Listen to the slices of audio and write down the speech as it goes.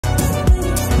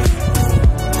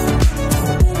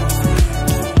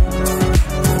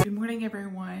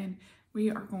We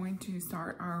are going to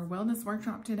start our wellness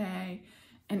workshop today.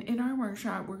 And in our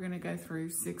workshop, we're going to go through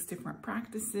 6 different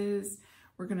practices.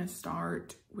 We're going to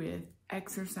start with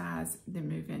exercise, then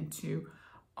move into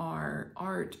our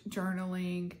art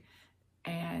journaling.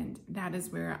 And that is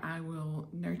where I will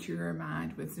nurture your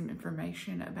mind with some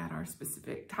information about our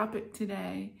specific topic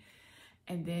today.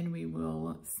 And then we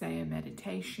will say a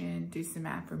meditation, do some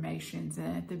affirmations.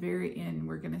 And at the very end,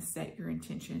 we're going to set your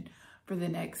intention for the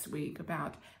next week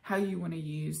about how you want to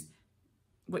use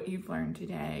what you've learned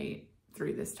today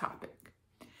through this topic.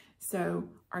 So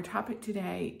our topic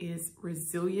today is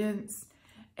resilience,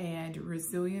 and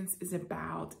resilience is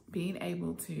about being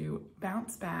able to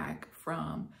bounce back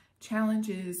from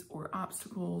challenges or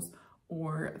obstacles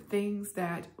or things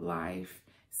that life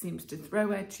seems to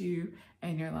throw at you,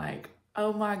 and you're like,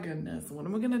 oh my goodness, what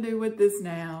am I going to do with this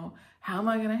now? How am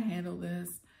I going to handle this?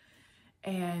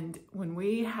 And when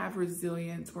we have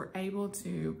resilience, we're able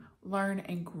to learn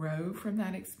and grow from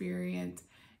that experience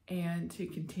and to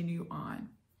continue on.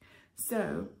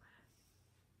 So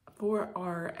for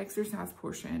our exercise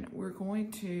portion, we're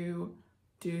going to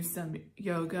do some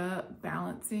yoga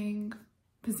balancing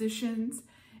positions,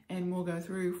 and we'll go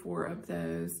through 4 of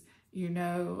those. You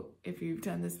know, if you've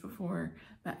done this before,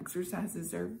 the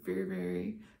exercises are very,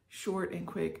 very short and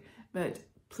quick, but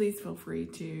please feel free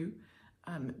to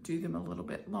do them a little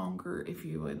bit longer if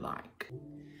you would like.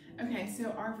 Okay,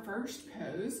 so our first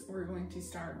pose, we're going to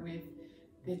start with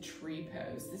the tree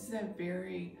pose. This is a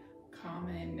very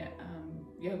common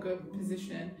yoga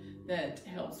position that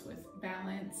helps with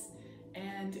balance.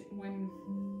 And when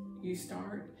you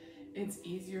start, it's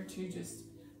easier to just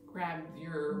grab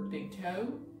your big toe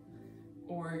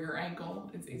or your ankle.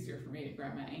 It's easier for me to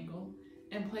grab my ankle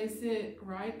and place it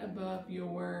right above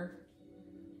your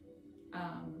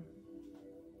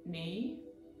knee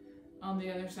on the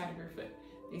other side of your foot.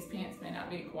 These pants may not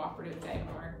be cooperative, they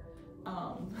are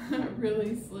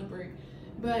really slippery,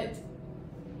 but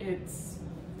it's,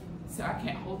 so I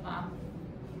can't hold my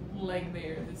leg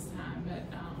there this time, but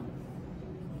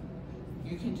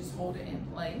you can just hold it in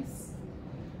place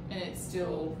and it's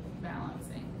still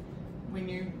balancing. When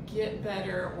you get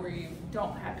better or you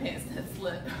don't have pants that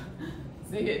slip,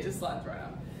 see, it just slides right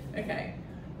off. Okay,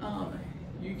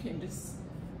 you can just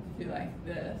do like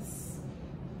this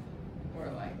or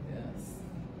like this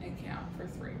and count for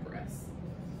 3 breaths.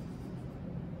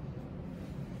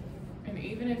 And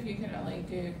even if you can only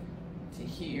do to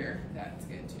here, that's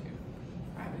good too.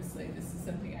 Obviously, this is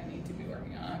something I need to be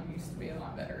working on. I used to be a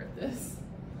lot better at this.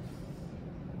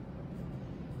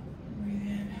 Breathe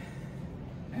in.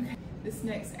 Okay. This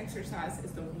next exercise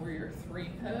is the Warrior 3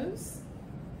 pose.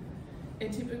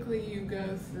 And typically you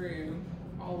go through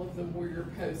all of the warrior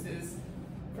poses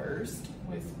first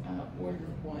with Warrior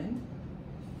 1,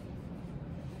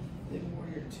 then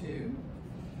Warrior 2,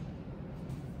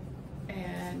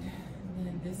 and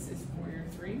then this is Warrior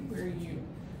 3, where you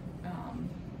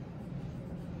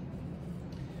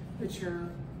put your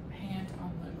hand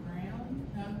on the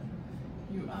ground. No,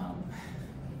 you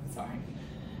sorry,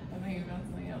 I'm thinking about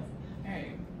something else. All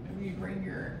right, you bring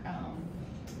your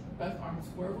both arms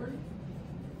forward,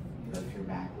 lift your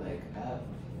back leg up,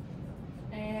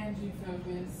 and you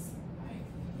focus like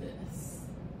this.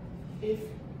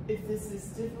 If this is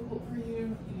difficult for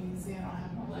you, you can see I don't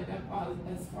have my leg up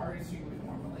as far as you would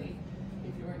normally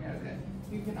if you were in yoga.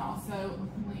 You can also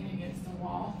lean against the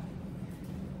wall.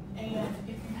 And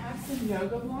if you have some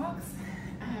yoga blocks,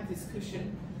 I have this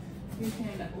cushion. You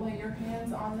can lay your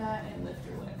hands on that and lift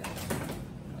your leg up.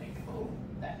 Like, oh,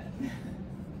 that.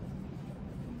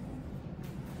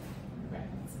 Right.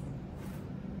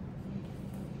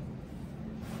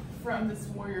 From this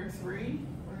Warrior 3,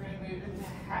 we're going to move into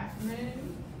half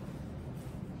moon.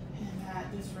 And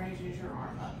that just raises your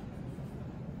arm up.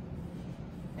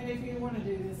 And if you want to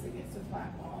do this against a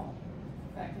flat wall,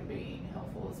 that could be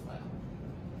helpful as well.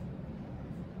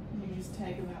 You just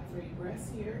take about 3 breaths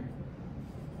here.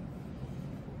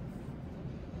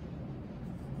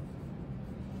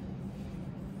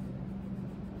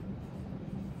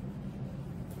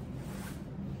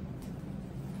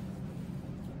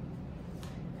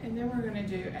 And then we're going to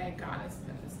do a goddess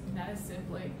pose. And that is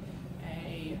simply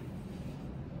a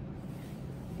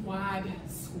wide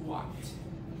squat.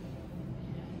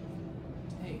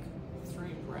 And take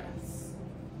 3 breaths.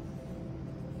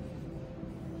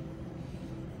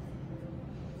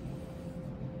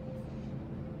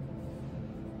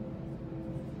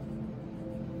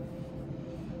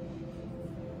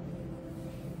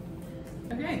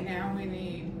 Okay, now we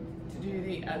need to do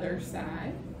the other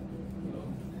side.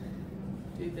 We'll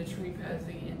do the tree pose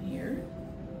again here.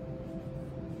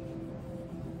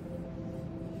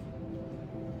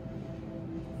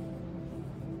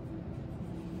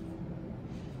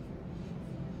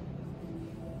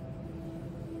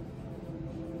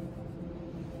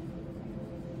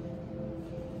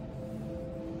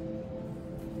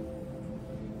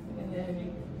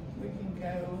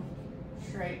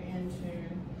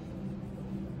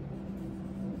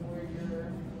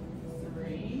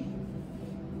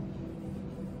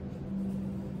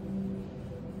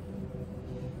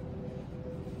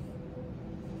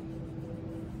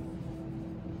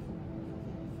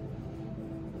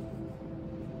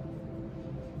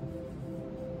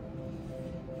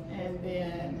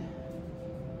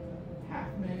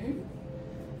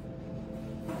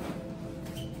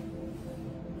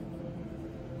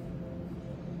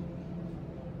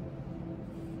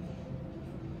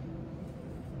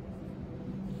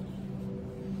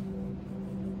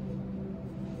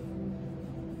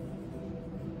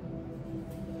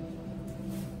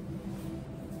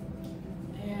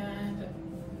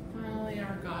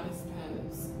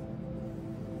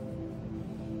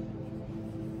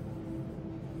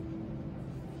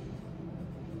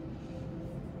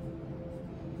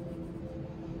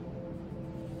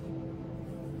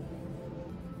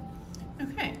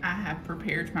 Okay, I have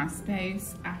prepared my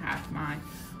space. I have my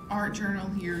art journal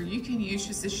here. You can use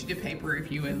just a sheet of paper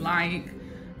if you would like.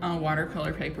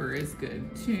 Watercolor paper is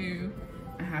good too.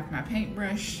 I have my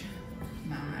paintbrush,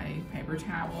 my paper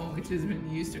towel, which has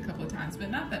been used a couple of times, but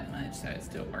not that much, so it's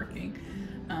still working.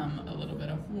 A little bit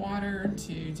of water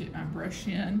to dip my brush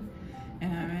in,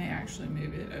 and I may actually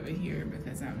move it over here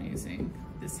because I'm using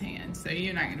this hand, so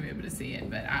you're not gonna be able to see it,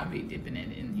 but I'll be dipping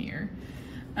it in here.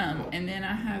 And then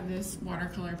I have this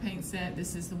watercolor paint set.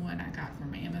 This is the one I got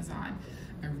from Amazon.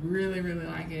 I really, really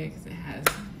like it because it has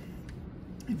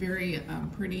very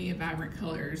pretty, vibrant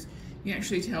colors. You can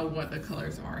actually tell what the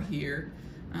colors are here.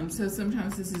 So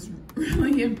sometimes this is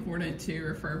really important to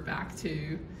refer back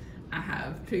to. I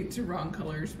have picked the wrong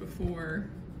colors before,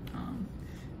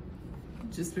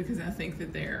 just because I think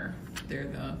that they're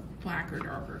the black or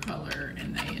darker color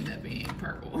and they end up being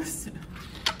purple. So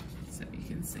you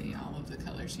can see all of the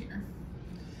colors here.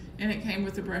 And it came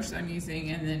with the brush I'm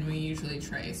using, and then we usually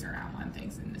trace or outline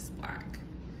things in this black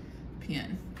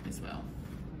pen as well.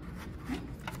 Okay.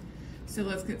 So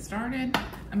let's get started.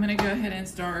 I'm gonna go ahead and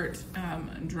start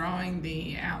drawing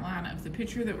the outline of the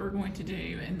picture that we're going to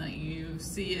do and let you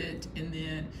see it, and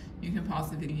then you can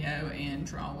pause the video and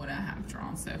draw what I have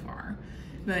drawn so far.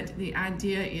 But the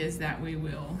idea is that we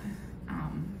will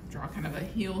draw kind of a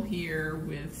hill here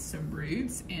with some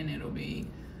roots, and it'll be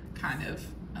kind of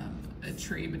a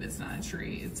tree, but it's not a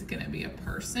tree. It's gonna be a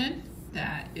person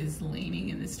that is leaning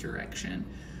in this direction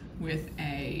with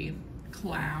a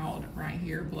cloud right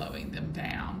here blowing them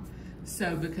down.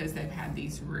 So because they've had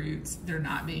these roots, they're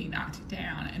not being knocked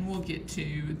down, and we'll get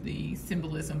to the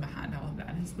symbolism behind all of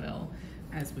that as well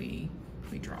as we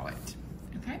draw it,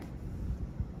 okay?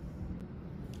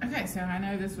 Okay, so I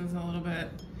know this was a little bit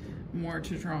more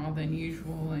to draw than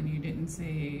usual and you didn't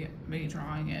see me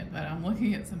drawing it, but I'm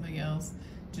looking at something else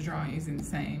to draw using the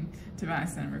same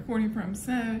device that I'm recording from,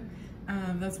 so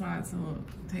that's why it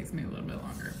takes me a little bit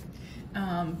longer.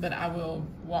 But I will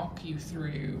walk you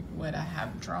through what I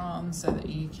have drawn so that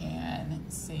you can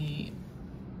see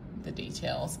the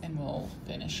details, and we'll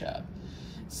finish up.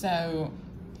 So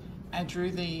I drew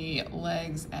the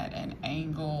legs at an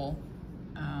angle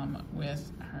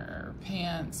with her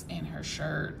pants and her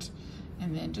shirt,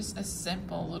 and then just a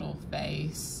simple little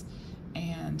face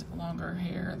and longer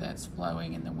hair that's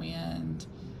flowing in the wind,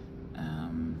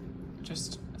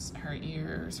 just her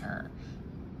ears, her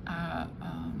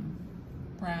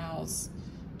brows,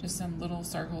 just some little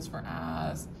circles for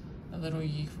eyes, a little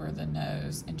U for the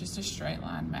nose, and just a straight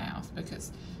line mouth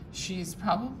because she's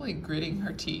probably gritting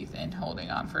her teeth and holding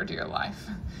on for dear life.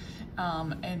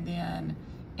 And then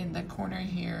in the corner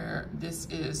here, this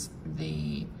is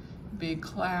the big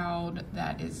cloud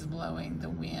that is blowing the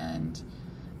wind.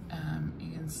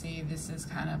 You can see this is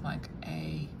kind of like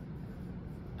a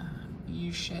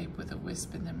U shape with a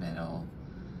wisp in the middle,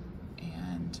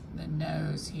 and the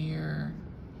nose here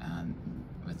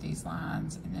with these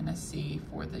lines, and then a C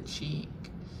for the cheek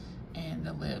and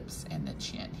the lips and the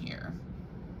chin here.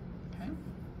 Okay.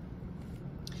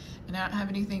 And I don't have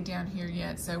anything down here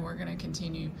yet, so we're going to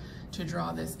continue to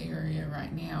draw this area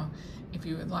right now. If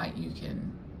you would like, you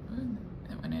can,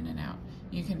 that went in and out.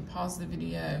 You can pause the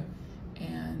video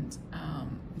and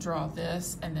draw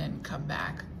this, and then come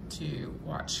back to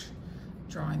watch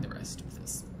drawing the rest of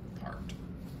this part.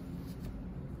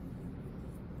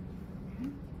 Okay.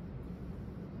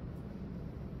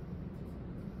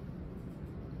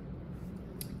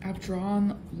 I've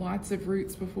drawn lots of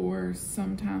roots before.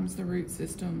 Sometimes the root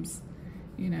systems,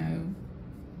 you know,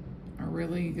 are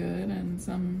really good, and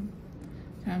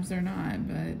sometimes they're not,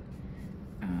 but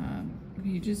if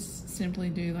you just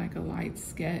simply do like a light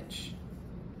sketch,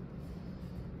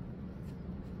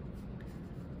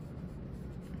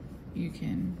 you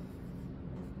can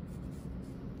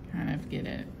kind of get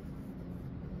it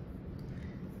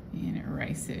and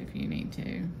erase it if you need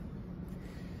to.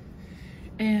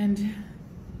 And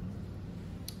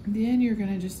then you're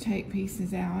going to just take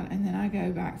pieces out, and then I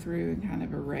go back through and kind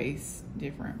of erase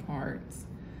different parts.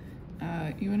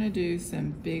 You want to do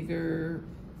some bigger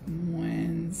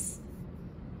ones.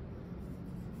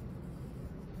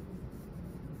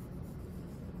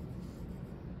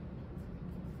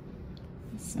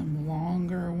 Some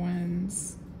longer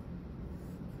ones,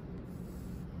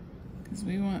 because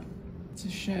we want to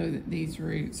show that these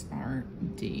roots are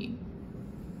deep.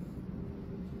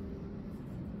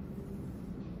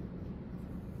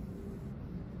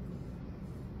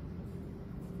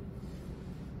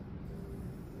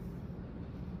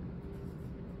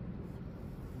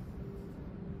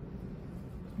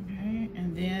 Okay,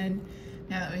 and then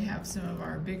now that we have some of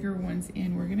our bigger ones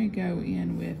in, we're going to go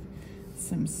in with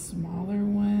some smaller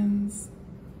ones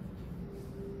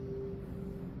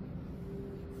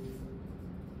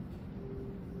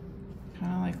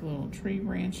like little tree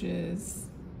branches.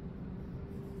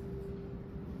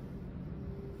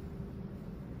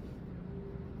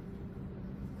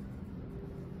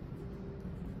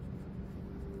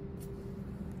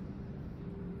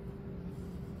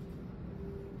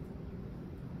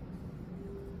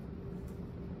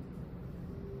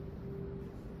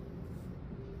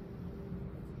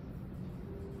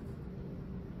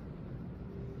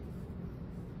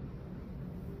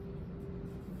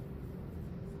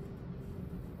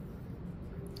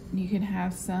 You can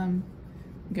have some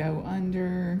go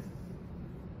under.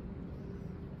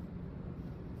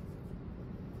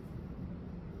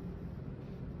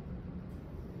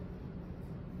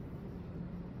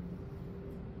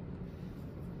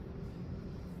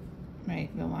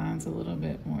 Make the lines a little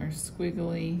bit more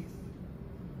squiggly.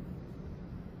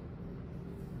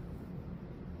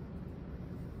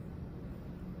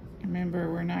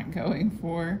 Remember, we're not going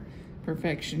for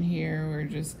perfection here. We're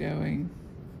just going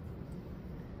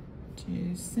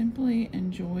to simply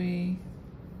enjoy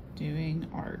doing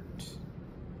art.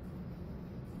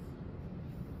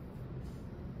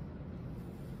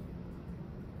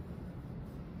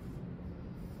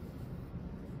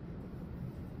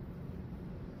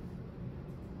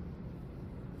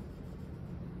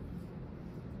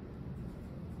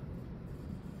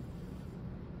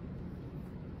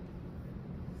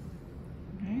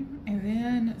 Okay, and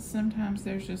then sometimes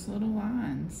there's just little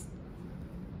lines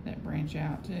that branch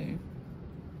out too.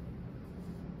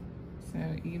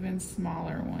 So even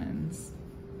smaller ones.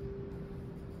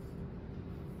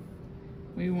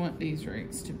 We want these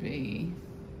roots to be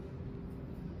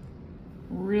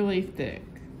really thick.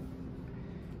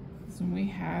 So when we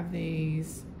have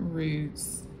these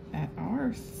roots that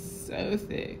are so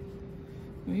thick,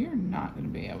 we are not going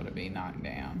to be able to be knocked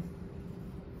down,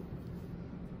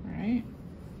 right?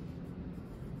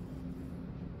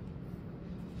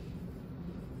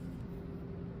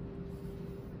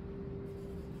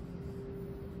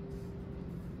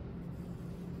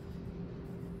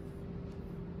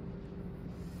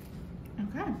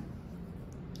 Okay,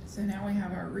 so now we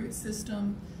have our root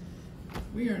system.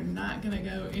 We are not going to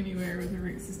go anywhere with a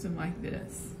root system like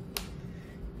this.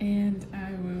 And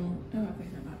I will, oh, I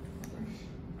think I knocked the brush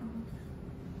off.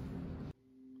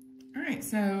 All right,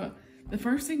 so the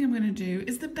first thing I'm going to do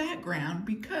is the background,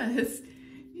 because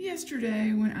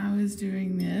yesterday when I was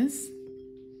doing this,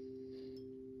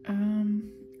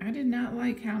 I did not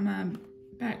like how my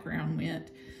background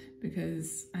went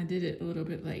because I did it a little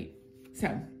bit late.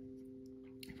 So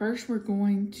first we're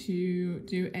going to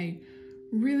do a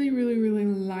really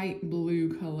light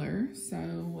blue color.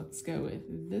 So let's go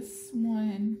with this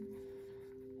one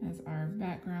as our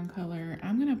background color.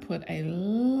 I'm gonna put a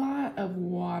lot of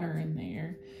water in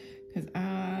there because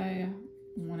I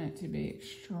want it to be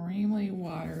extremely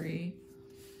watery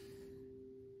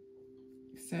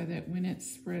so that when it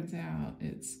spreads out,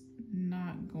 it's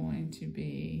not going to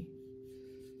be,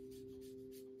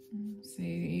 see,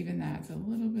 even that's a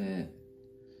little bit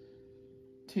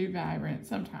too vibrant.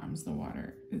 Sometimes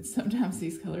sometimes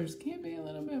these colors can be a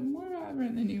little bit more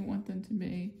vibrant than you want them to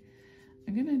be.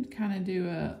 I'm gonna kind of do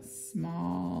a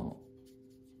small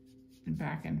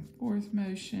back and forth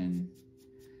motion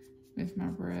with my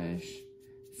brush.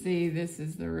 See, this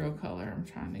is the real color I'm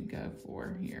trying to go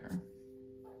for here.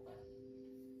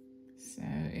 So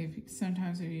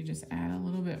sometimes if you just add a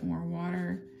little bit more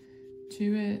water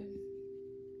to it,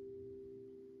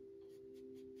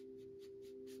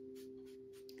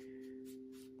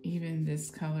 even this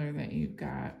color that you've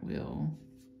got will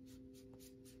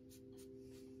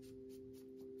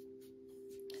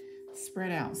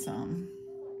spread out some.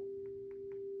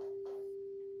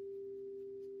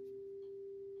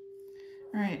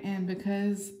 All right, and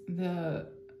because the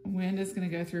wind is going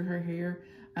to go through her hair,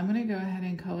 I'm going to go ahead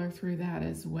and color through that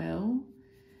as well,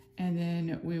 and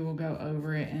then we will go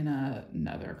over it in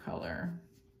another color.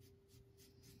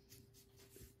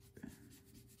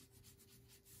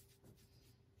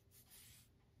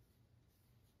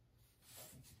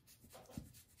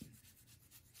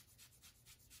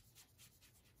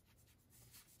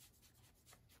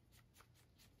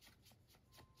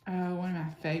 One of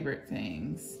my favorite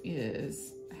things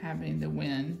is having the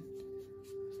wind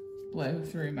blow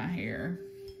through my hair.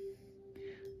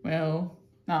 Well,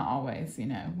 not always, you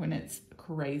know, when it's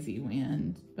crazy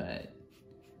wind, but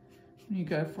when you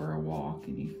go for a walk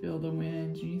and you feel the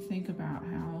wind, you think about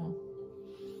how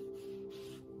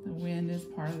the wind is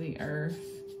part of the earth.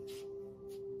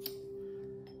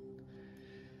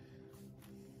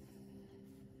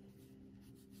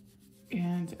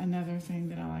 And another thing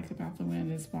that I like about the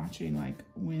wind is watching, like,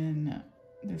 when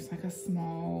there's like a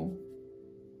small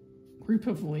group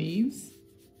of leaves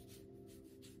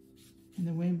And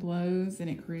the wind blows and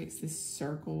it creates this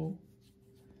circle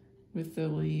with the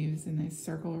leaves, and they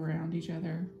circle around each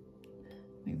other.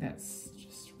 I think that's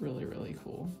just really, really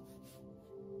cool.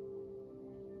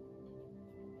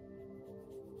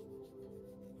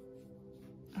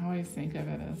 I always think of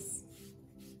it as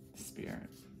spirit.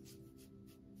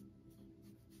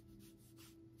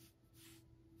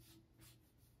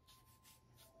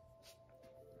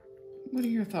 What are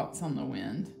your thoughts on the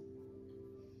wind?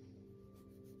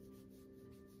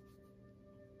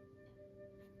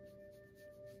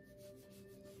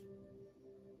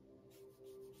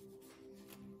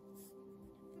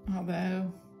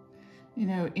 Although, you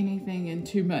know, anything in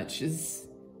too much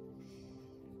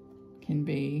can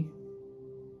be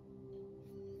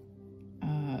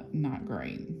not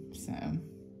great. So I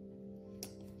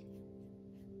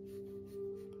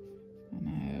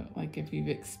know, like, if you've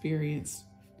experienced,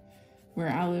 where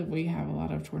I live, we have a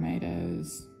lot of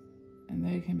tornadoes, and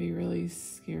they can be really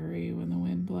scary when the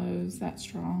wind blows that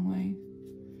strongly.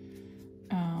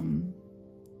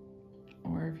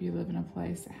 Or if you live in a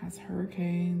place that has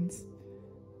hurricanes,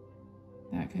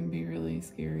 that can be really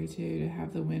scary too, to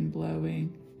have the wind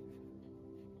blowing.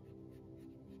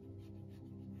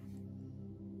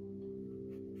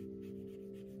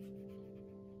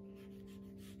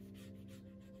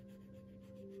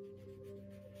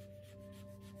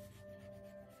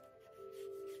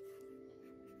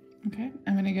 Okay,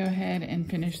 I'm going to go ahead and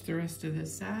finish the rest of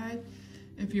this side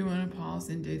if you want to pause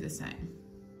and do the same.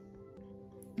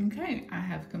 Okay, I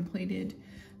have completed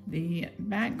the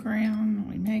background.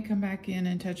 We may come back in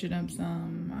and touch it up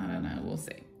some. I don't know. We'll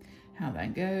see how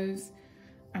that goes.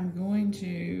 I'm going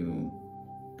to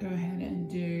go ahead and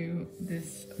do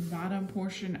this bottom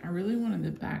portion. I really wanted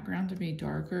the background to be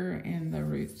darker and the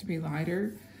roots to be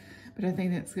lighter, but I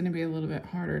think that's going to be a little bit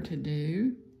harder to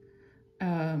do.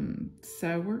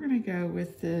 So we're going to go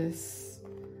with this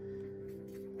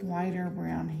lighter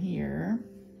brown here.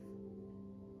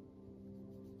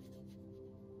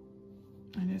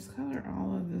 And just color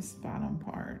all of this bottom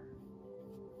part.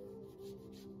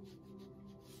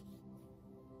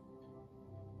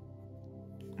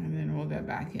 And then we'll go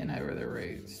back in over the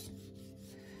roots.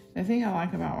 The thing I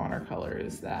like about watercolor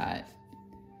is that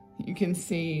you can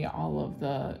see all of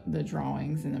the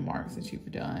drawings and the marks that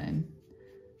you've done.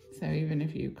 So even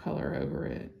if you color over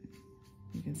it,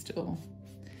 you can still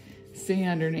see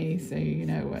underneath, so you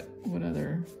know what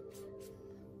other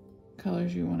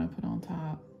colors you want to put on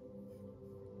top.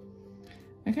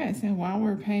 Okay, so while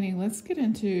we're painting, let's get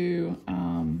into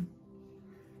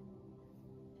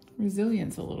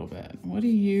resilience a little bit. What do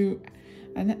you,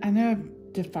 I know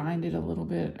I've defined it a little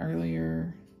bit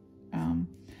earlier,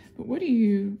 but what do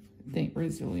you think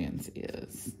resilience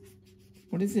is?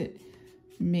 What does it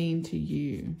mean to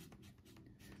you?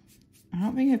 I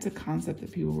don't think it's a concept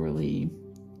that people really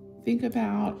think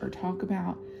about or talk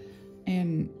about,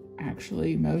 and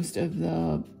actually most of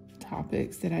the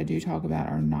topics that I do talk about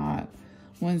are not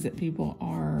ones that people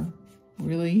are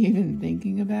really even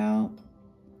thinking about.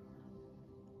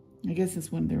 I guess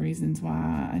it's one of the reasons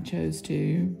why I chose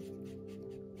to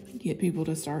get people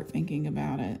to start thinking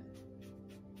about it.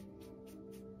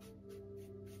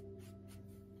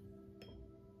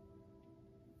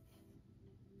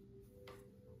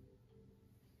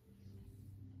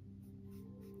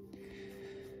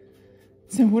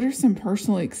 So what are some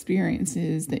personal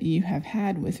experiences that you have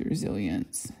had with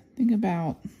resilience? Think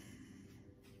about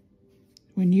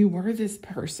when you were this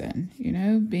person, you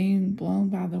know, being blown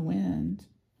by the wind.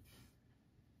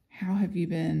 How have you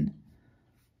been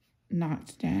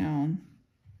knocked down?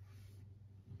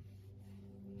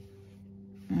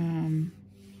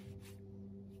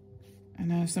 I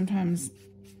know sometimes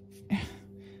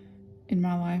in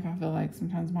my life, I feel like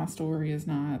sometimes my story is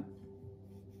not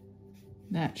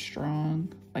that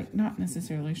strong, like not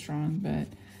necessarily strong, but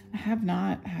I have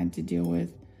not had to deal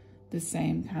with the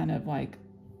same kind of like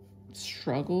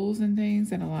struggles and things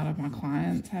that a lot of my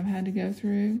clients have had to go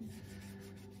through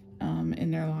in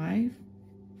their life.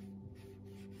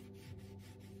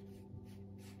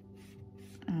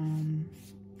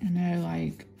 I know,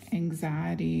 like,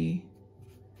 anxiety.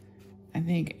 I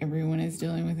think everyone is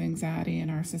dealing with anxiety in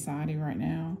our society right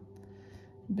now,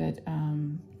 but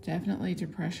definitely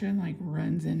depression like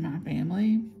runs in my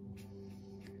family.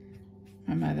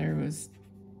 My mother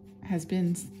has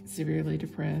been severely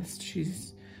depressed.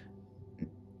 She's,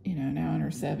 you know, now in her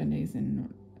 70s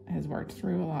and has worked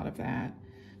through a lot of that,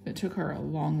 but it took her a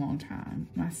long, long time.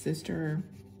 My sister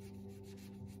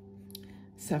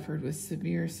suffered with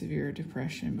severe, severe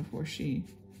depression before she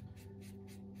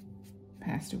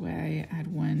passed away. I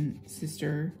had one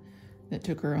sister that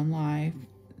took her own life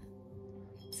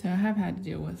So I have had to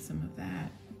deal with some of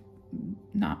that,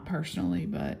 not personally,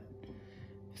 but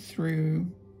through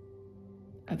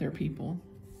other people.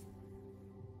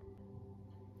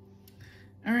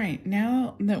 All right,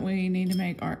 now that we need to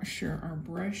make sure our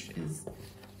brush is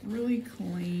really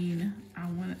clean, I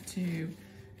want to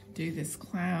do this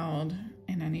cloud,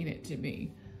 and I need it to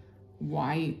be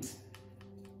white.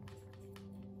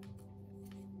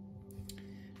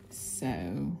 So I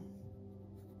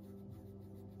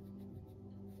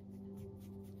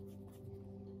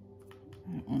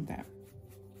don't want that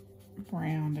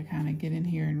brown to kind of get in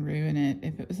here and ruin it.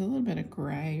 If it was a little bit of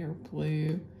gray or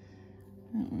blue,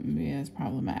 that wouldn't be as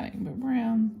problematic, but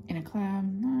brown in a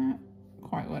cloud, not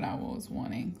quite what I was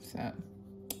wanting. So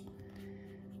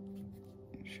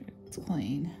make sure it's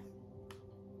clean.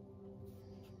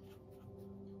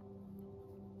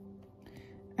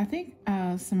 I think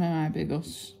some of my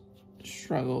biggest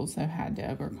struggles I've had to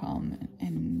overcome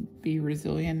and be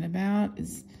resilient about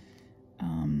is,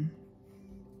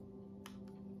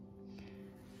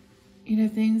 you know,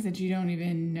 things that you don't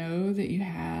even know that you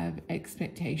have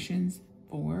expectations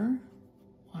for.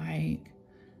 Like,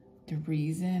 the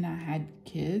reason I had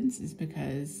kids is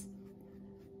because,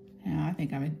 you know, I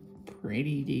think I'm a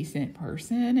pretty decent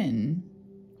person, and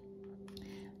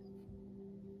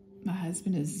my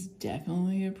husband is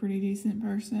definitely a pretty decent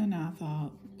person. I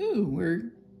thought, ooh,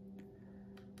 we're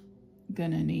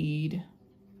gonna need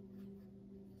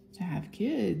to have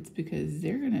kids because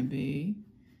they're gonna be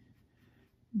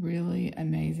really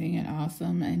amazing and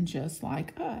awesome and just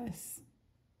like us.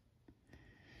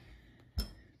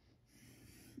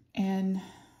 And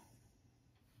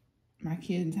my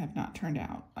kids have not turned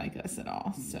out like us at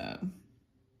all. So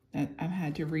I've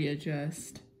had to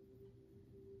readjust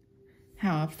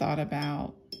how I've thought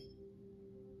about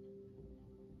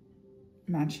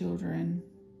my children.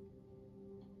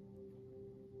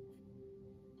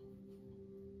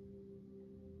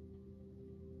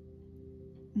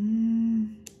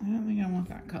 I don't think I want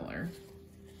that color.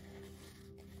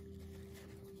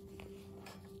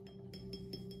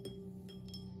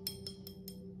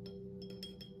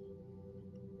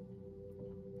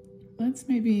 Let's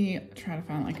maybe try to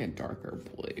find like a darker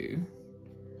blue.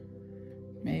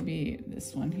 Maybe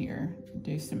this one here,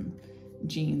 do some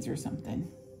jeans or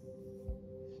something.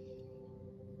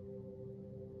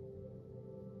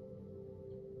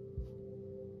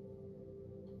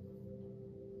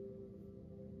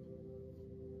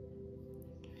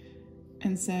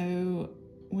 And so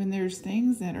when there's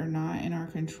things that are not in our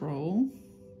control,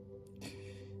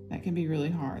 that can be really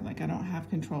hard. Like, I don't have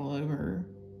control over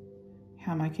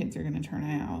how my kids are going to turn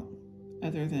out,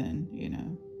 other than, you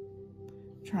know,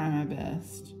 try my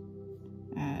best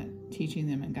at teaching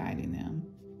them and guiding them.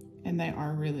 And they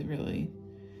are really, really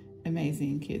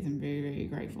amazing kids. I'm very, very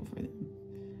grateful for them.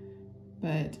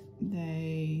 But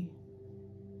they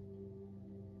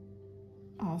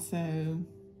also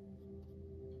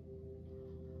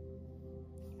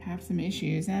have some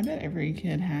issues. And I bet every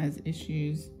kid has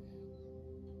issues,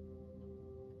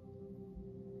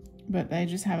 but they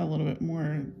just have a little bit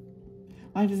more.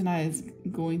 Life is not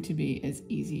going to be as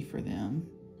easy for them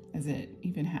as it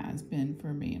even has been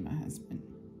for me and my husband,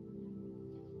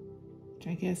 which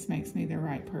I guess makes me the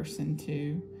right person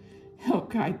to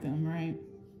help guide them, right?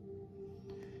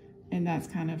 And that's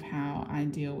kind of how I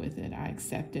deal with it. I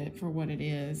accept it for what it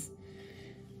is.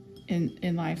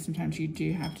 In life, sometimes you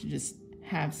do have to just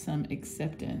have some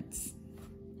acceptance.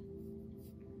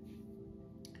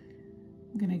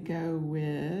 I'm gonna go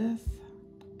with,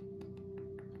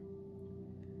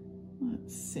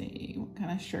 let's see, what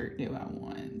kind of shirt do I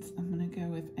want? I'm gonna go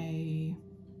with maybe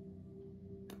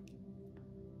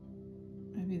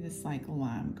this like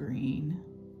lime green,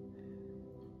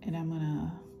 and I'm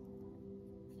gonna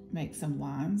make some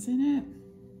lines in it.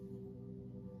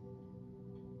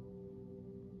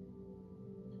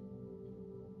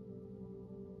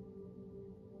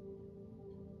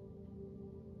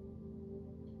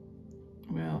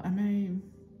 Well, I may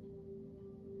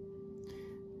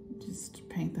just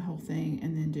paint the whole thing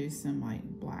and then do some like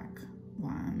black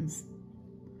lines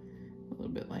a little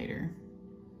bit later.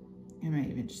 I may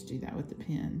even just do that with the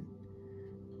pen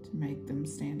to make them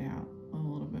stand out a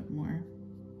little bit more.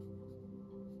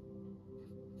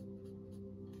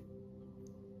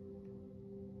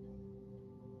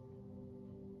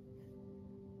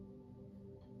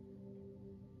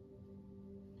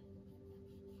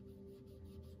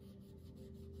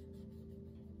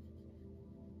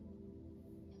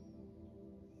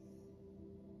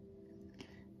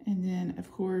 And then, of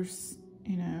course,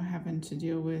 you know, having to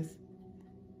deal with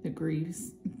the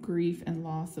grief and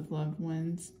loss of loved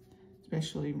ones,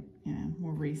 especially, you know,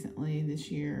 more recently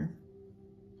this year.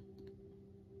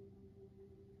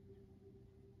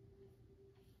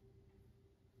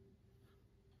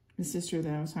 the sister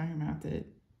that I was talking about that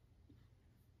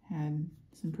had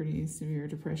some pretty severe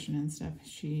depression and stuff,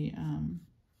 she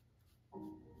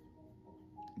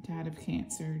died of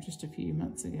cancer just a few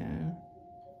months ago.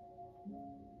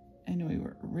 And we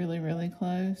were really, really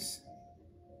close.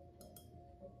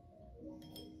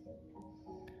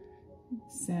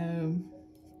 So,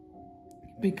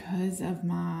 because of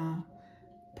my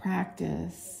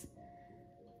practice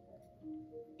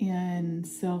in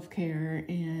self-care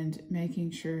and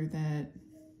making sure that,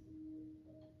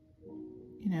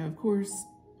 you know, of course,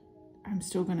 I'm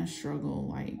still going to struggle.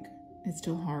 Like, it's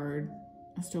still hard.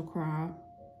 I still cry.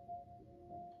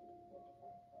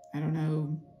 I don't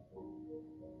know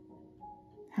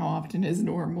how often is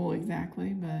normal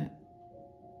exactly, but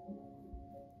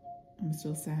I'm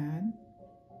still sad.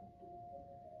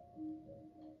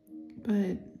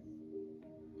 But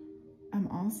I'm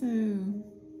also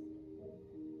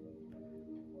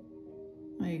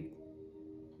like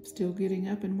still getting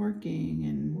up and working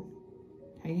and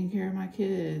taking care of my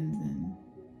kids and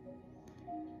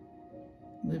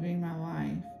living my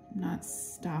life. I'm not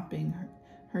stopping her.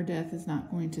 Her death is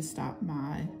not going to stop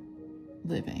my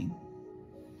living.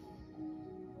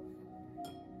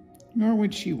 Nor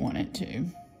would she want it to.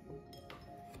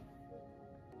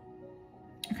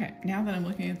 Okay, now that I'm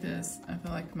looking at this, I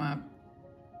feel like my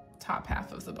top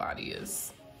half of the body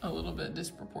is a little bit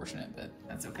disproportionate, but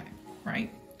that's okay,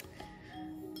 right?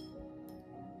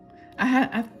 I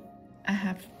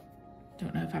have,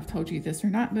 don't know if I've told you this or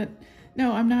not, but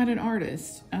no, I'm not an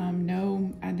artist.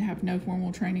 No, I have no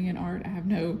formal training in art. I have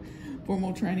no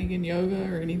formal training in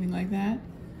yoga or anything like that.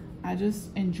 I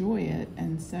just enjoy it,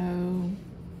 and so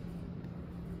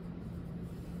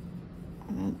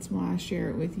that's why I share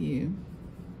it with you.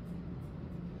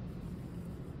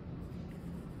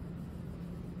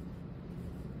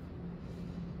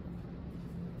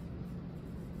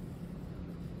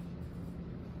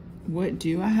 What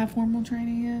do I have formal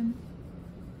training in?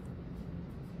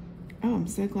 Oh, I'm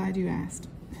so glad you asked.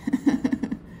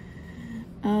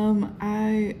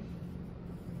 I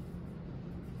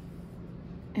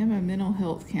am a mental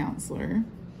health counselor.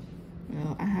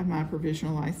 Well, I have my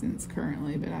provisional license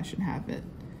currently, but I should have it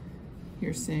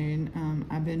here soon.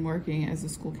 I've been working as a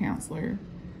school counselor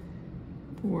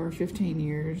for 15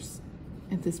 years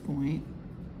at this point.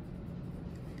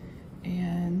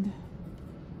 And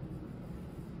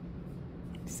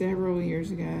several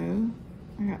years ago,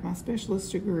 I got my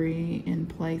specialist degree in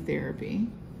play therapy.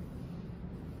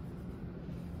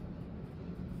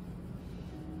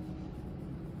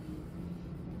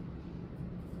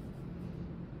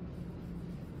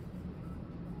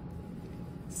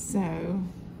 So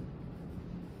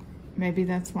maybe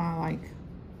that's why I like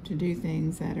to do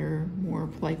things that are more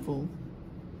playful.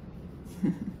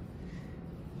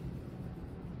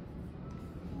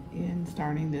 In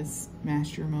starting this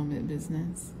Master Your Moment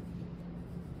business,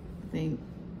 I think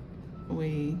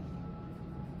we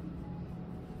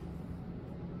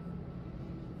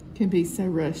can be so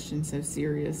rushed and so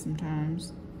serious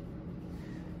sometimes.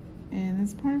 And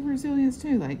that's part of resilience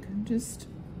too. Like, just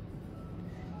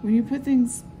when you put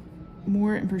things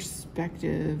more in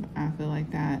perspective, I feel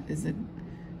like that is a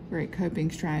great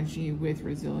coping strategy with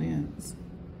resilience.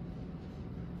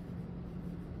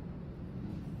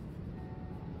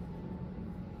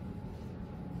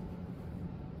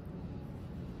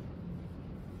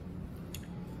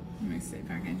 Let me see if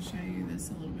I can show you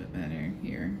this a little bit better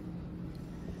here.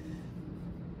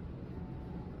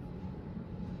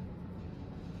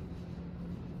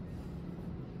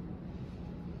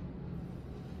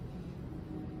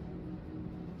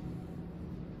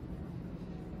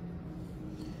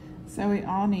 So we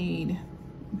all need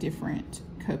different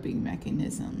coping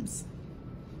mechanisms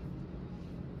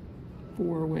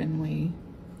for when we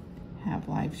have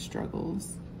life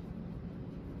struggles.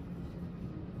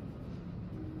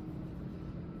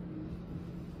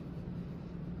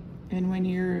 And when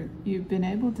you've been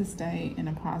able to stay in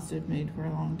a positive mood for a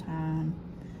long time,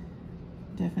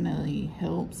 definitely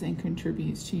helps and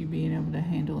contributes to you being able to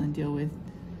handle and deal with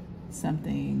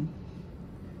something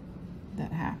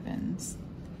that happens.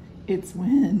 It's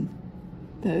when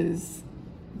those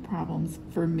problems,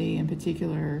 for me in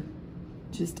particular,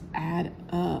 just add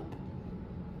up.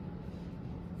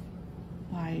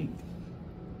 Like,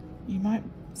 you might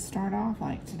start off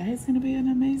like, today's gonna be an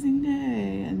amazing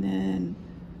day, and then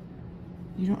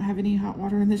you don't have any hot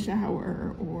water in the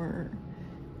shower, or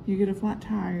you get a flat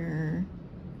tire,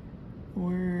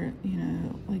 or, you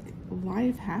know, like,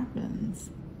 life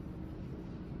happens.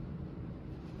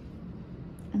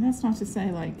 And that's not to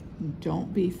say, like,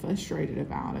 don't be frustrated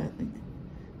about it. Like,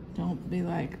 don't be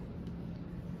like,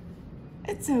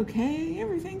 it's okay,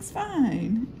 everything's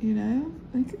fine, you know?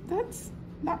 Like, that's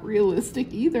not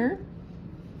realistic either.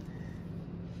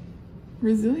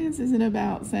 Resilience isn't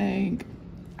about saying,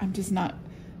 I'm just not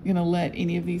going to let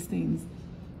any of these things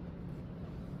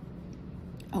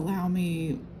allow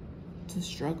me to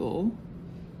struggle,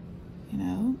 you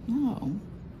know? No.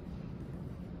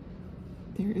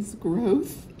 There is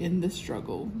growth in the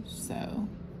struggle. So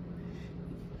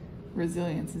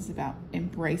resilience is about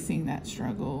embracing that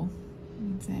struggle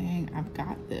and saying, I've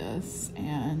got this,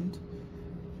 and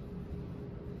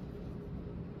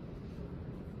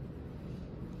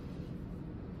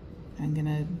I'm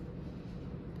gonna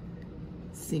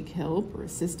seek help or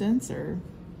assistance or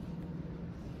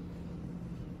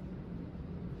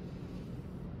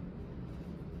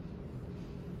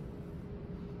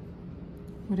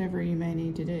whatever you may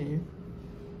need to do.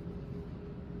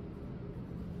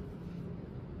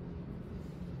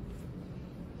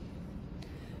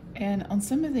 And on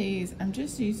some of these, I'm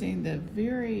just using the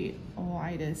very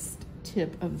lightest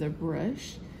tip of the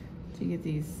brush to get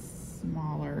these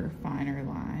smaller, finer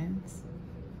lines.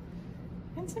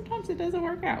 And sometimes it doesn't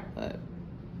work out, but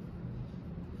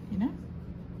you know.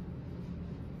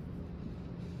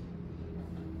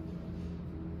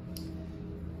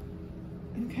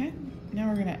 Okay, now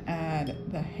we're gonna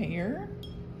add the hair.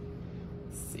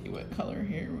 Let's see what color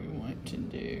hair we want to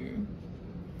do.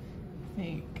 I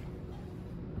think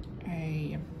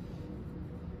a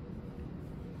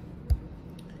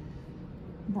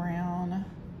brown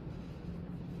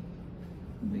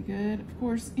will be good. Of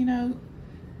course, you know,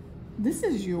 this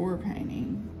is your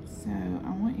painting, so I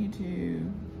want you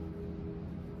to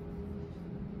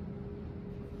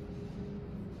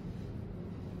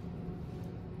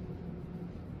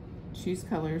choose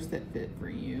colors that fit for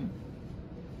you.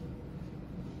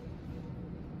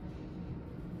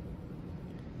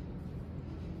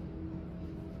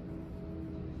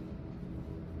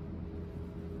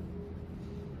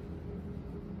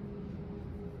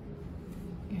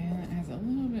 And it has a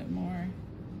little bit more.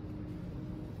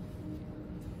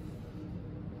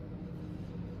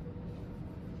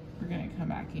 We're going to come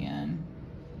back in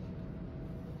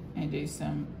and do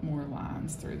some more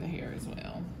lines through the hair as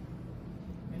well.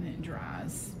 And it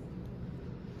dries.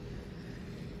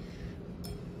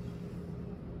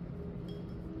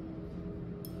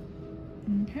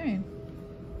 Okay,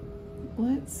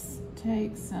 let's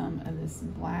take some of this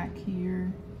black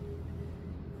here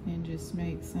and just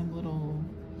make some little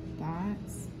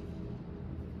dots.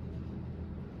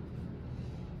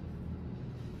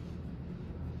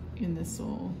 In the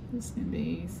soil. This can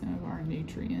be some of our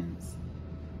nutrients.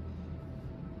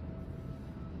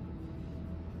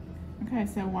 Okay,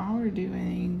 so while we're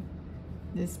doing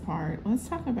this part, let's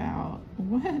talk about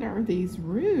what are these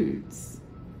roots?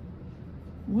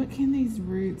 What can these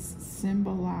roots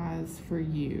symbolize for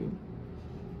you?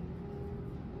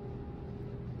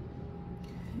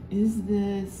 Is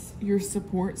this your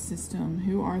support system?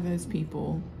 Who are those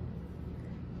people?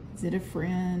 Is it a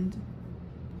friend?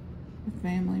 A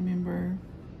family member?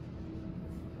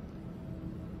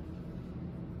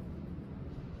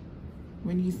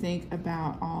 When you think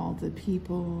about all the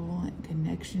people and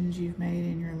connections you've made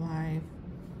in your life,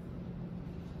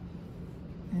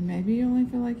 and maybe you only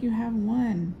feel like you have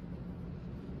one,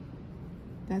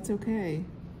 that's okay.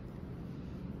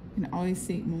 You can always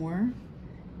seek more.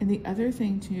 And the other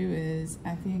thing too is,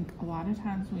 I think a lot of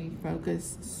times we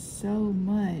focus so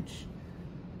much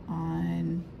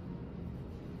on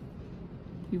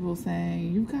people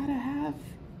saying, you gotta have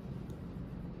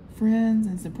friends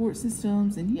and support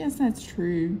systems. And yes, that's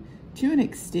true to an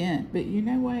extent. But you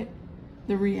know what?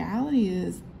 The reality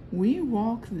is we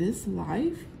walk this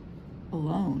life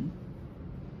alone.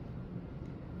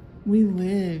 We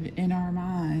live in our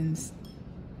minds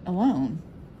alone.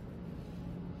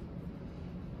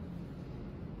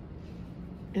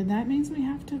 And that means we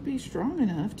have to be strong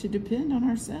enough to depend on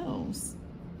ourselves.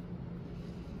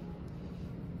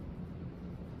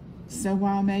 So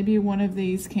while maybe one of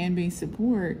these can be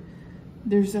support,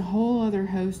 there's a whole other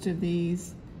host of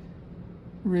these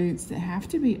roots that have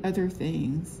to be other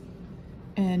things.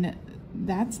 And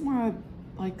that's why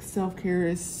like self-care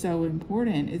is so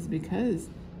important, is because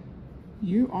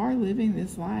you are living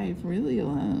this life really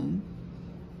alone.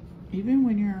 Even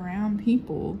when you're around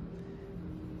people,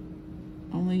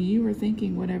 only you are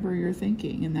thinking whatever you're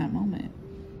thinking in that moment.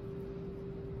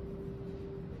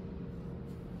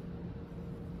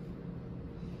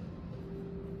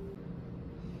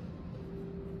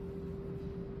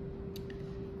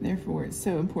 Therefore, it's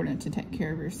so important to take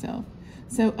care of yourself.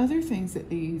 So other things that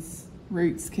these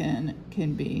roots can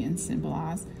be and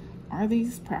symbolize are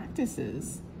these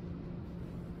practices.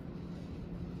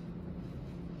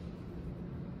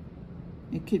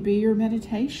 It could be your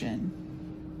meditation.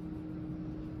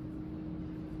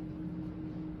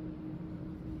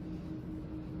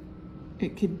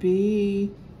 It could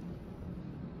be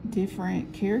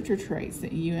different character traits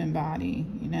that you embody,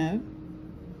 you know?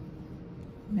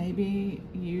 Maybe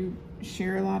you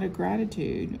share a lot of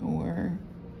gratitude, or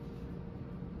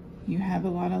you have a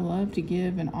lot of love to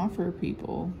give and offer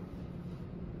people.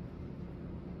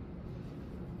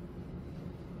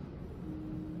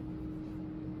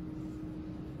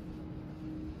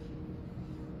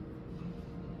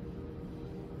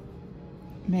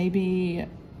 Maybe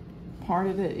part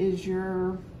of it is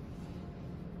your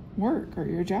work or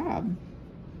your job.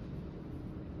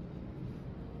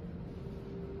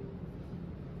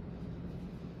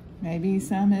 Maybe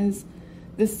some is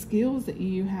the skills that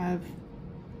you have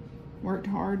worked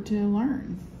hard to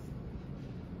learn.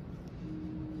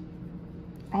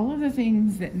 All of the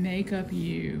things that make up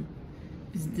you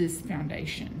is this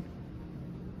foundation.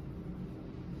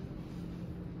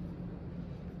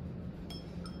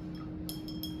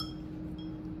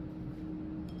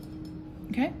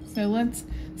 Okay, so let's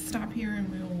stop here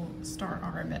and we'll start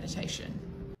our meditation.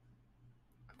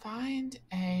 Find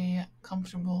a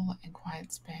comfortable and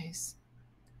quiet space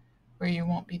where you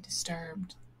won't be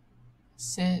disturbed.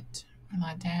 Sit or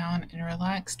lie down in a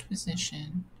relaxed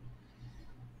position,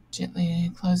 gently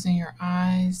closing your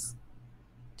eyes.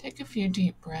 Take a few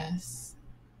deep breaths,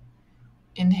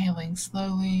 inhaling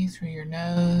slowly through your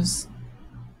nose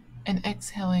and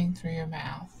exhaling through your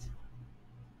mouth.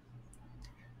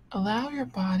 Allow your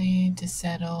body to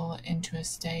settle into a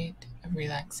state of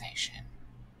relaxation.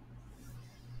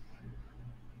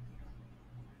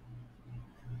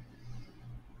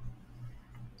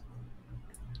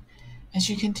 As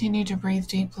you continue to breathe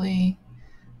deeply,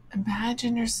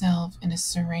 imagine yourself in a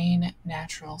serene,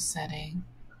 natural setting.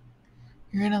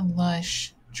 You're in a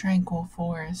lush, tranquil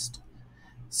forest,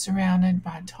 surrounded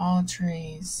by tall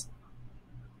trees,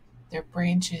 their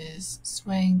branches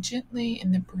swaying gently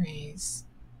in the breeze.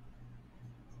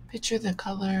 Picture the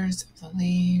colors of the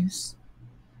leaves,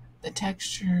 the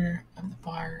texture of the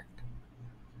bark,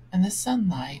 and the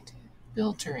sunlight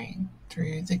filtering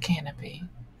through the canopy.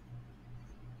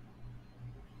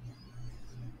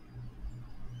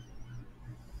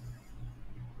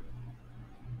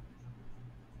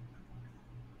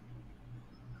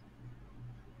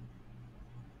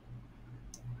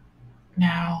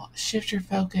 Now shift your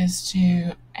focus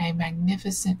to a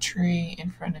magnificent tree in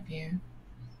front of you.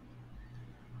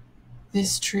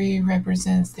 This tree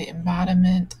represents the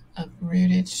embodiment of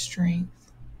rooted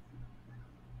strength.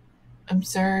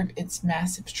 Observe its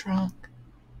massive trunk,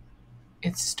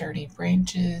 its sturdy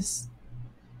branches,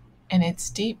 and its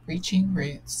deep-reaching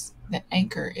roots that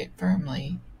anchor it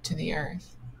firmly to the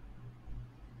earth.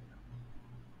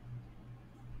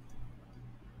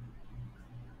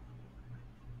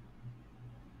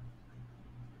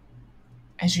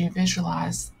 As you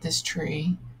visualize this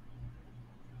tree,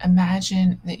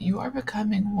 imagine that you are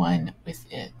becoming one with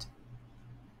it.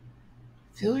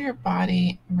 Feel your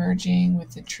body merging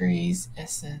with the tree's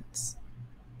essence.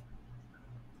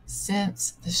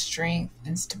 Sense the strength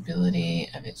and stability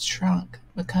of its trunk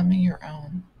becoming your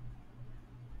own.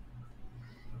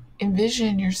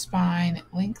 Envision your spine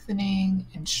lengthening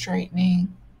and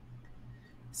straightening,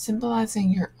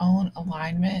 symbolizing your own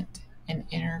alignment and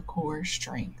inner core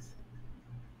strength.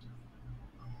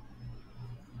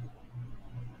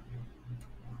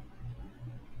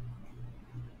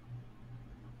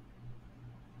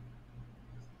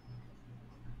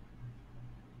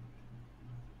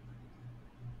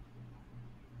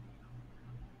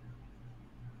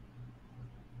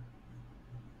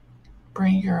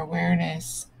 Bring your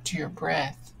awareness to your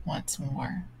breath once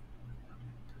more.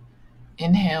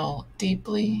 Inhale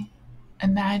deeply,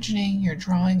 imagining you're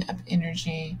drawing up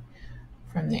energy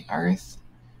from the earth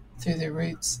through the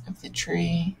roots of the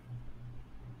tree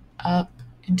up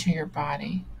into your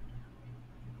body.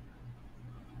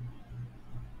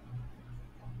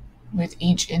 With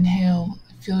each inhale,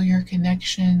 feel your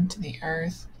connection to the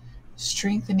earth,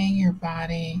 strengthening your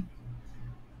body,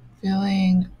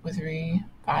 filling with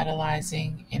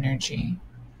revitalizing energy.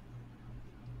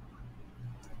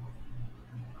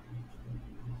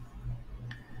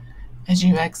 As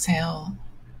you exhale,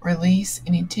 release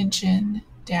any tension,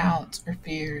 doubts, or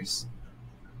fears.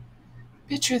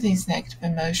 Picture these negative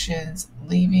emotions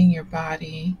leaving your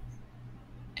body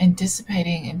and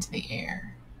dissipating into the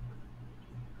air.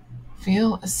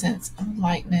 Feel a sense of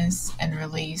lightness and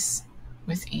release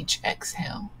with each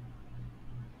exhale.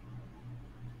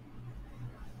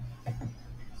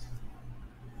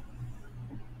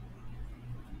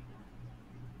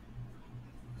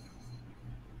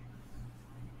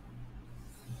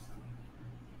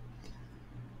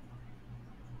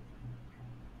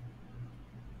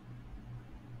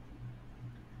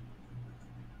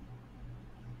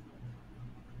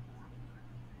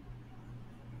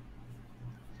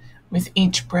 With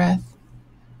each breath,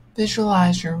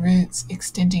 visualize your roots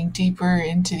extending deeper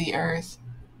into the earth,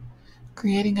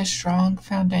 creating a strong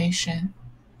foundation.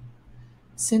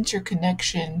 Sense your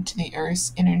connection to the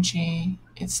earth's energy,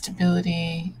 its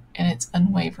stability, and its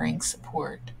unwavering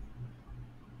support.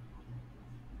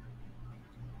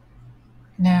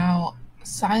 Now,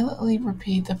 silently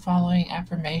repeat the following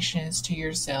affirmations to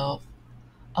yourself,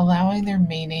 allowing their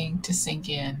meaning to sink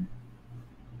in.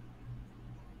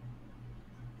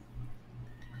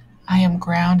 I am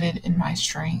grounded in my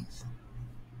strength.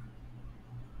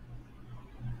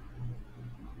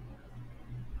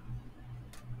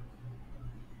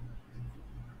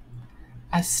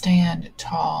 I stand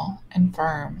tall and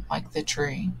firm like the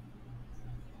tree.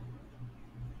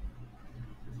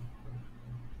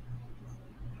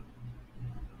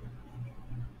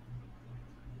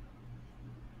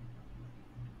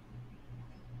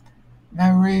 My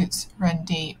roots run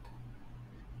deep,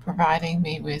 providing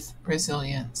me with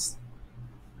resilience.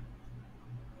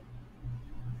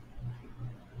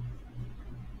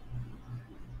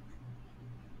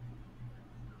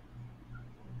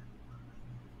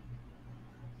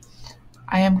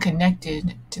 I am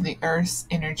connected to the earth's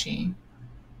energy,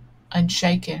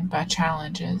 unshaken by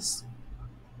challenges.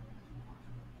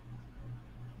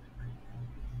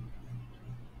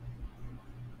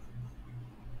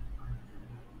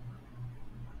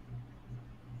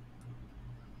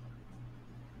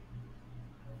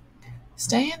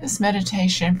 Stay in this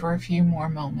meditation for a few more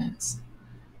moments,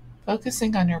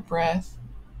 focusing on your breath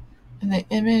and the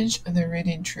image of the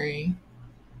rooted tree.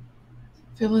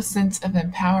 Feel a sense of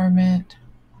empowerment,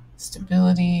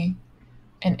 stability,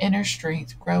 and inner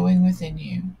strength growing within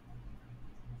you.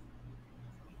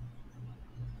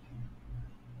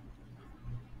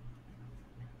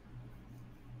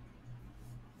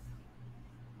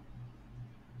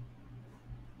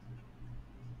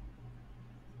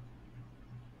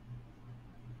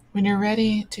 When you're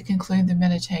ready to conclude the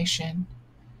meditation,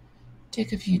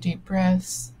 take a few deep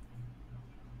breaths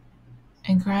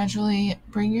and gradually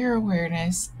bring your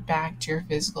awareness back to your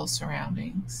physical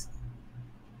surroundings.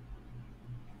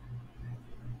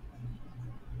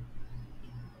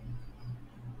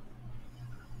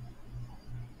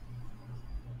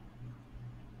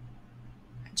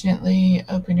 Gently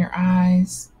open your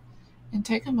eyes and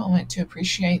take a moment to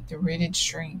appreciate the rooted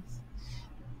strength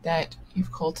that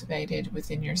you've cultivated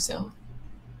within yourself.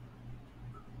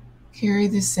 Carry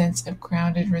this sense of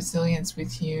grounded resilience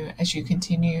with you as you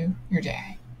continue your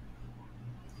day.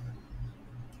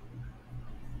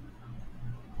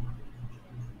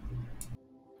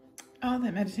 Oh,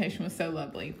 that meditation was so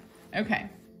lovely. Okay.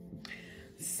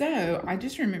 So I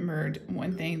just remembered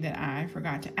one thing that I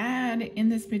forgot to add in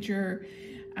this picture.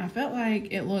 I felt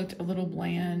like it looked a little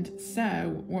bland.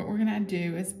 So what we're going to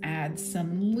do is add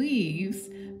some leaves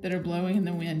that are blowing in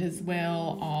the wind as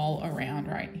well, all around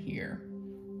right here.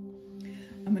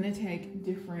 I'm going to take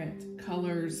different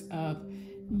colors of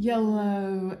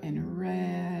yellow and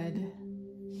red.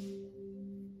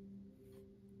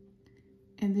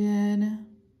 And then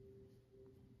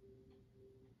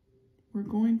we're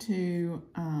going to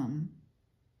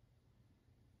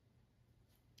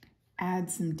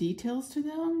add some details to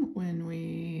them when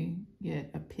we get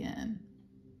a pen.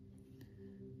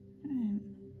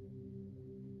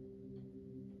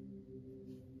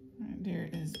 Right, there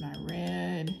is my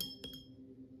red.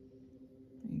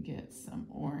 We get some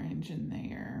orange in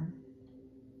there.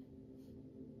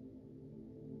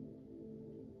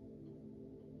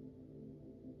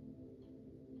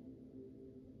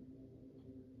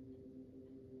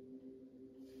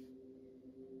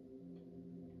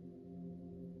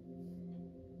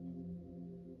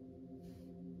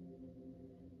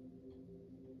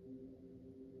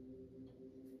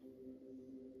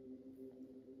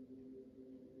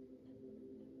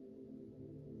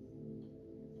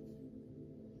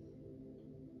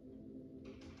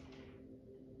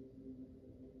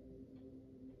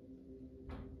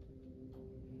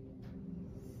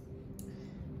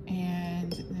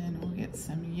 And then we'll get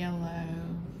some yellow.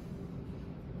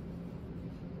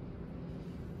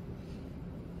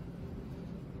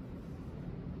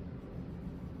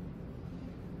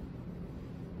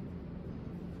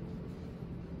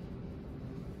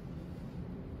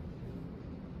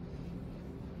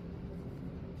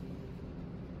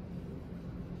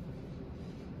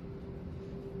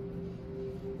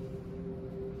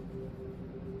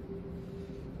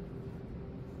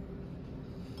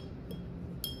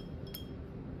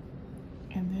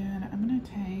 And then I'm going to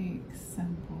take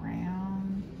some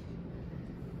brown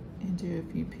and do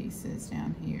a few pieces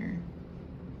down here.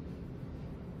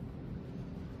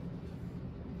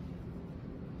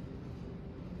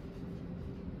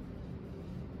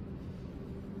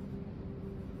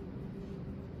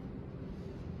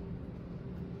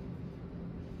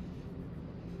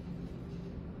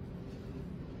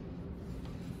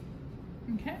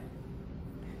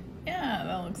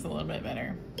 looks a little bit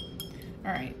better.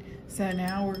 All right, so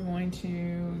now we're going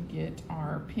to get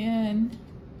our pen.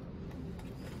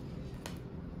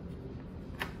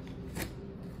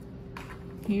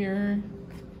 Here.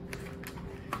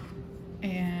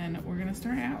 And we're gonna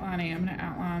start outlining. I'm gonna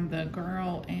outline the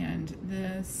girl and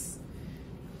this,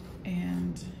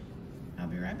 and I'll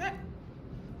be right back.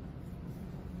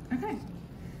 Okay,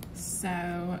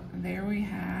 so there we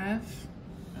have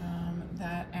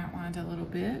that outlined a little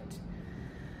bit.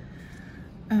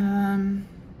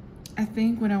 I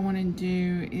think what I want to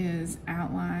do is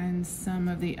outline some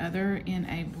of the other in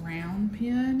a brown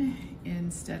pen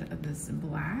instead of this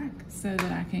black, so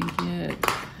that I can get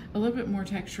a little bit more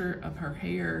texture of her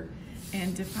hair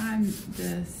and define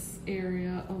this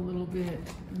area a little bit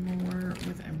more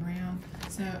with a brown.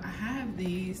 So I have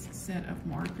these set of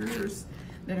markers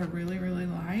that I really, really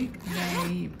like.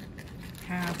 They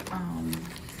have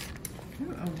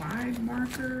a wide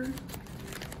marker,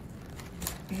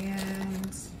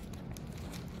 and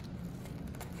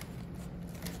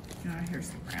here's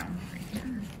some brown right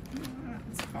here. Oh,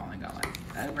 it's falling all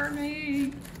over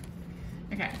me.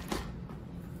 Okay.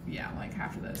 Yeah, like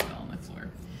half of those fell on the floor.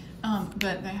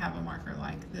 But they have a marker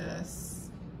like this,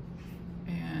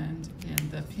 and then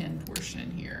the pen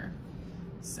portion here.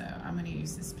 So I'm going to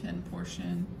use this pen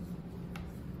portion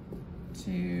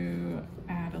to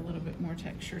add a little bit more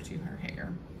texture to her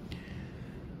hair.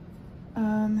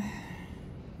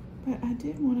 But I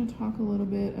did want to talk a little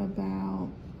bit about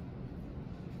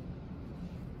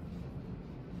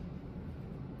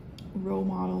role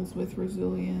models with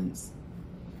resilience.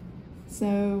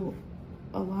 So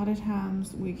a lot of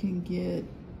times we can get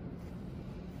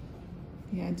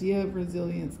the idea of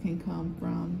resilience can come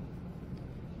from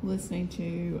listening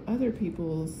to other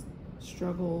people's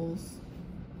struggles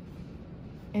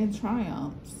and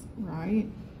triumphs, right?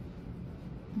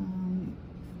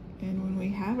 And when we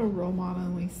have a role model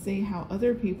and we see how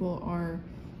other people are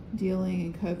dealing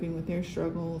and coping with their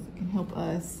struggles, it can help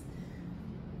us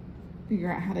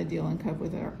figure out how to deal and cope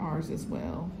with ours as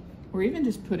well. Or even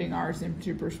just putting ours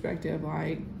into perspective,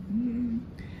 like,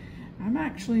 I'm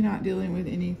actually not dealing with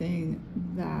anything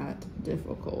that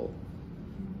difficult.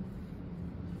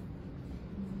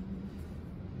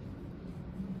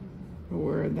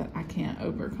 Or that I can't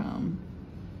overcome.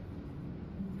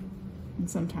 And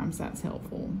sometimes that's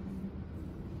helpful.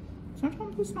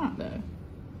 Sometimes it's not, though.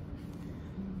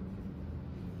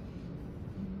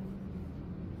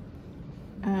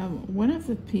 One of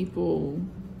the people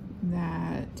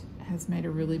that has made a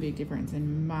really big difference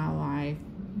in my life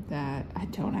that I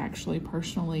don't actually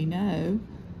personally know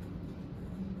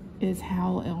is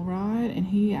Hal Elrod, and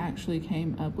he actually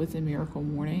came up with the Miracle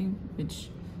Morning, which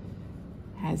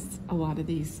has a lot of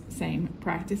these same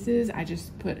practices. I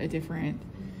just put a different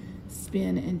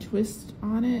spin and twist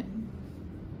on it.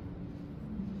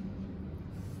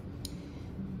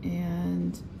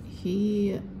 And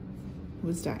he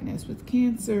was diagnosed with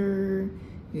cancer.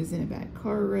 He was in a bad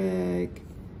car wreck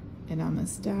and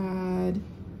almost died.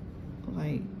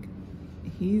 Like,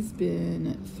 he's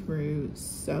been through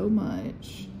so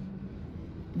much,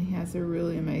 and he has a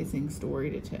really amazing story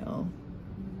to tell.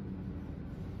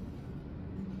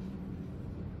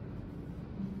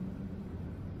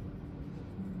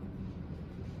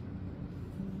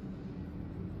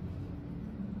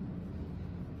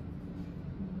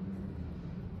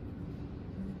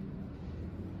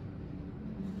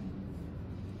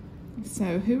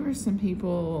 So who are some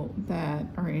people that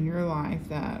are in your life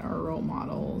that are role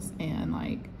models and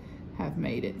like have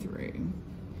made it through?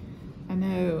 I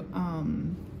know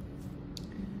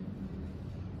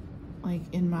like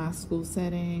in my school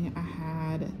setting, I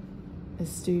had a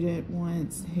student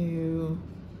once who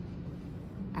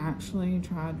actually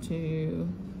tried to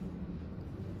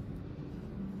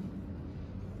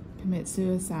commit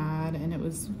suicide, and it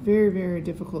was very, very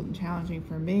difficult and challenging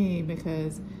for me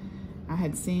because I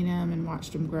had seen him and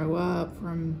watched him grow up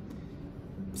from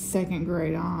 2nd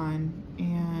grade on,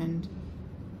 and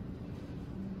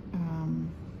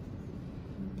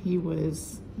he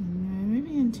was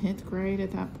maybe in 10th grade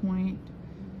at that point,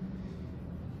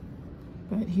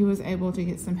 but he was able to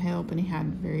get some help, and he had a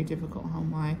very difficult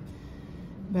home life.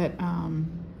 But I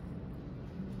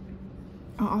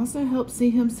also helped see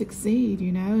him succeed.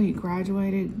 You know, he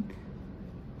graduated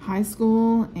high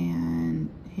school and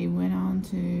he went on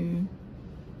to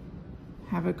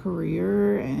have a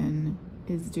career and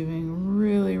is doing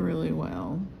really, really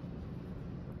well.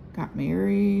 Got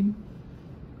married.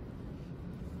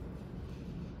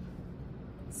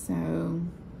 So,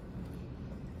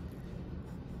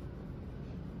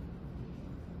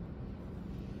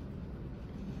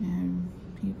 and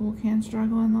people can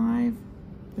struggle in life,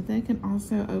 but they can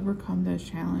also overcome those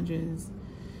challenges,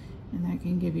 and that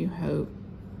can give you hope.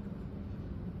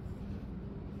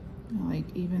 Like,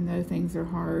 even though things are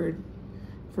hard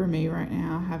for me right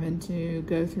now, having to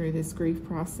go through this grief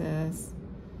process,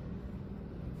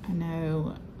 I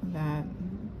know that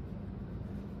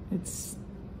it's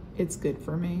good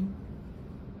for me.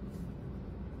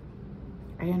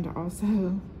 And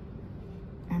also,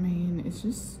 I mean, it's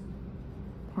just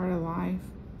part of life.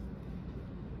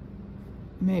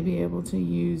 I may be able to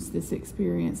use this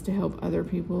experience to help other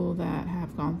people that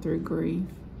have gone through grief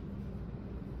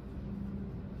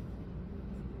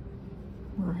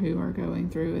or who are going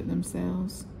through it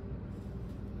themselves.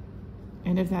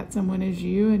 And if that someone is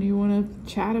you and you want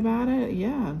to chat about it,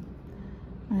 yeah,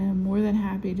 I am more than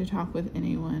happy to talk with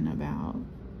anyone about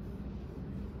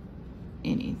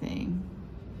anything.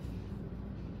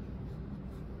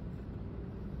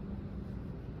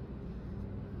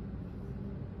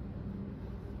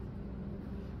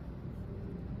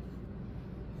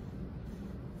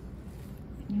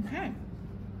 Okay.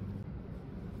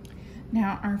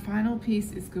 Now, our final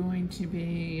piece is going to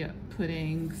be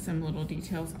putting some little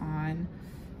details on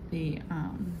the,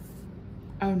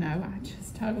 oh no, I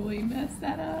just totally messed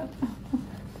that up.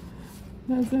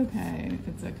 That's okay,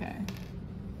 it's okay.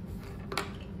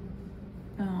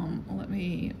 Let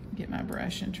me get my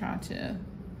brush and try to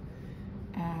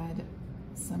add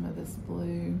some of this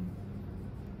blue.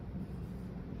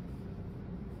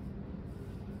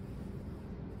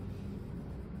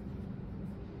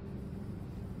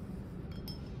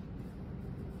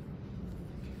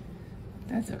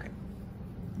 That's okay.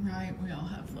 Right, we all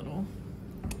have little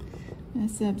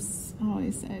mess ups. I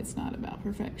always say it's not about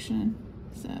perfection.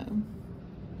 So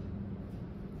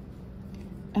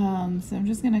I'm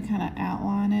just gonna kind of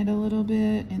outline it a little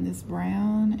bit in this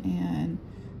brown and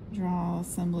draw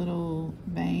some little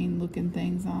vein looking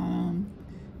things on them.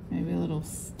 Maybe a little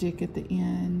stick at the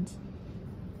end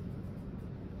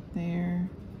there.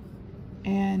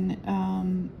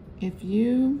 And if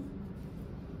you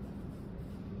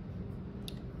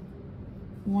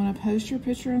want to post your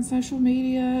picture on social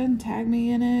media and tag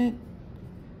me in it,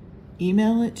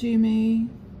 email it to me.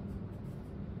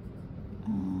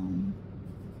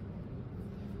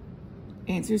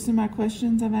 Answer some of my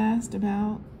questions I've asked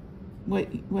about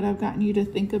what I've gotten you to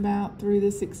think about through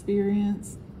this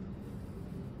experience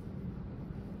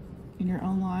in your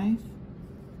own life.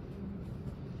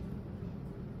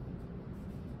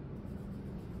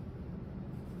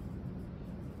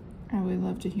 I would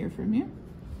love to hear from you.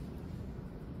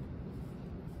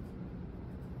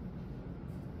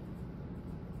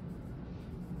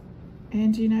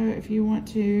 And you know, if you want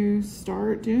to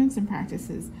start doing some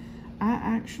practices, I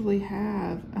actually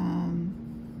have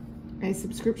a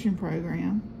subscription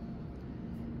program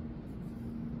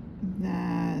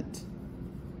that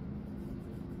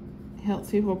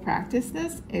helps people practice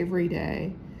this every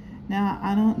day. Now,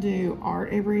 I don't do art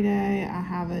every day. I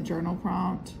have a journal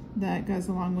prompt that goes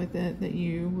along with it that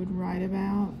you would write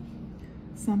about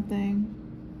something.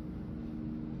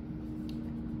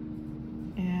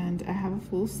 And I have a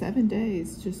full 7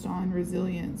 days just on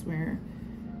resilience, where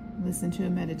I listen to a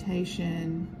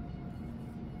meditation,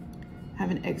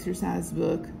 have an exercise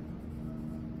book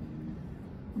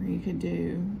where you could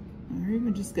do, or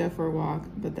even just go for a walk.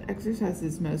 But the exercise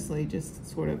is mostly just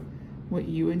sort of what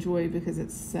you enjoy, because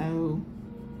it's so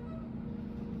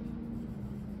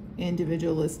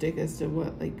individualistic as to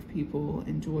what like people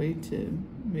enjoy to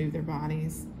move their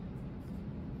bodies.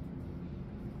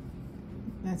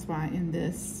 That's why in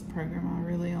this program I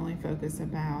really only focus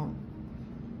about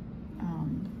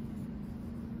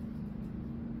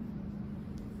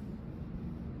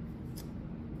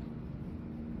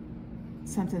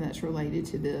something that's related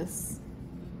to this.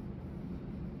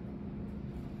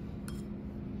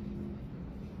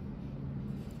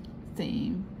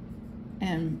 Theme,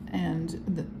 and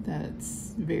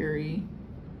that's very,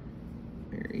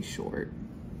 very short.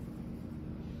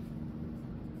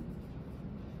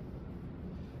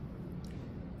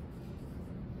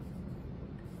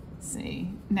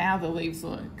 See, now the leaves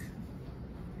look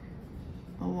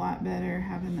a lot better,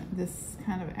 having this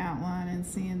kind of outline and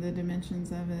seeing the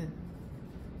dimensions of it.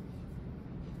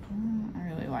 I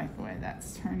really like the way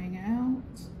that's turning out.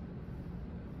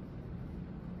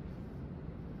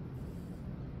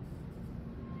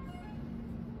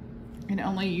 And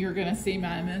only you're gonna see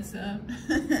my mess up.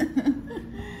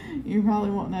 You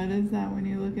probably won't notice that when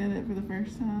you look at it for the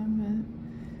first time,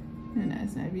 but who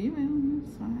knows, maybe you will.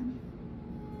 It's fine.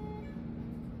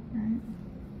 Right?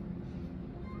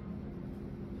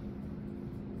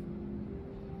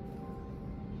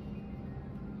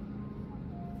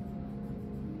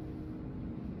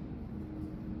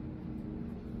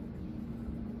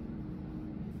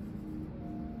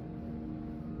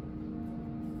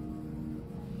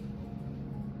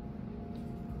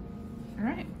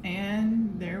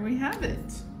 have it.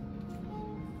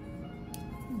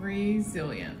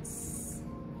 Resilience.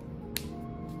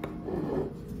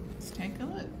 Let's take a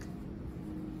look.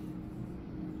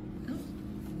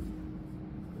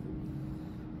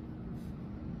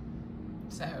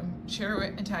 So share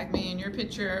it and tag me in your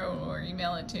picture or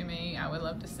email it to me. I would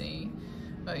love to see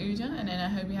what you've done, and I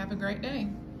hope you have a great day.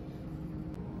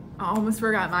 I almost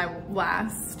forgot my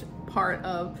last part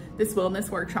of this wellness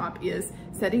workshop is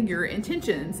setting your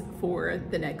intentions for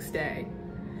the next day.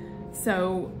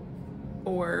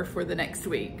 Or for the next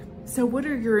week. So what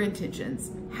are your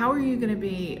intentions? How are you gonna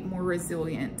be more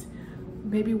resilient?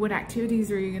 Maybe what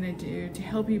activities are you gonna do to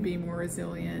help you be more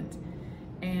resilient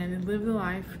and live the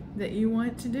life that you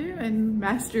want to do and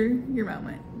master your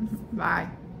moment? Bye.